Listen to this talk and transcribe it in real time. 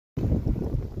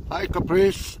Hi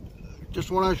Caprice,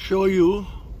 just want to show you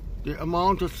the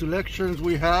amount of selections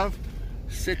we have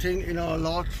sitting in our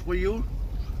lots for you.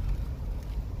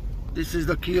 This is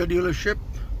the Kia dealership.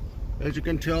 As you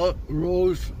can tell,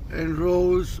 rows and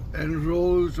rows and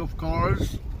rows of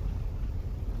cars.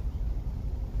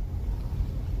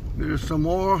 There's some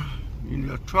more in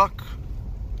your truck.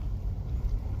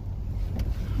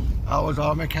 I was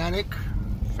our mechanic,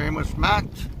 famous Matt.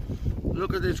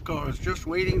 Look at these cars, just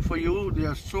waiting for you. There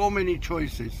are so many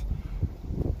choices.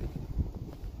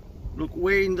 Look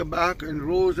way in the back, and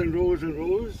rows and rows and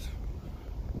rows.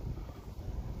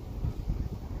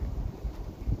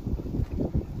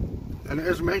 And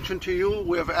as mentioned to you,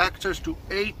 we have access to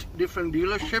 8 different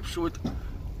dealerships with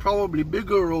probably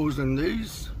bigger rows than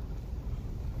these.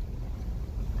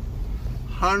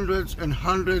 Hundreds and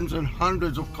hundreds and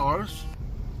hundreds of cars.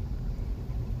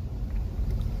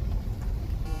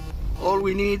 All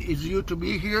we need is you to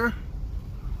be here.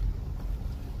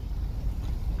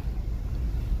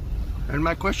 And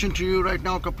my question to you right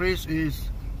now, Caprice,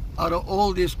 is out of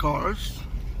all these cars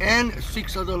and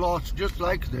 6 other lots just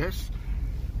like this,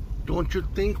 don't you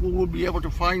think we will be able to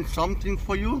find something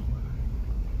for you?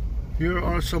 Here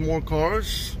are some more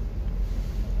cars.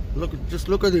 Just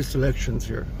look at these selections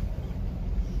here.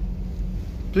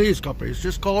 Please, Caprice,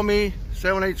 just call me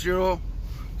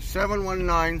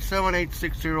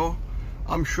 780-719-7860.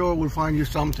 I'm sure we'll find you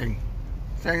something.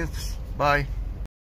 Thanks. Bye.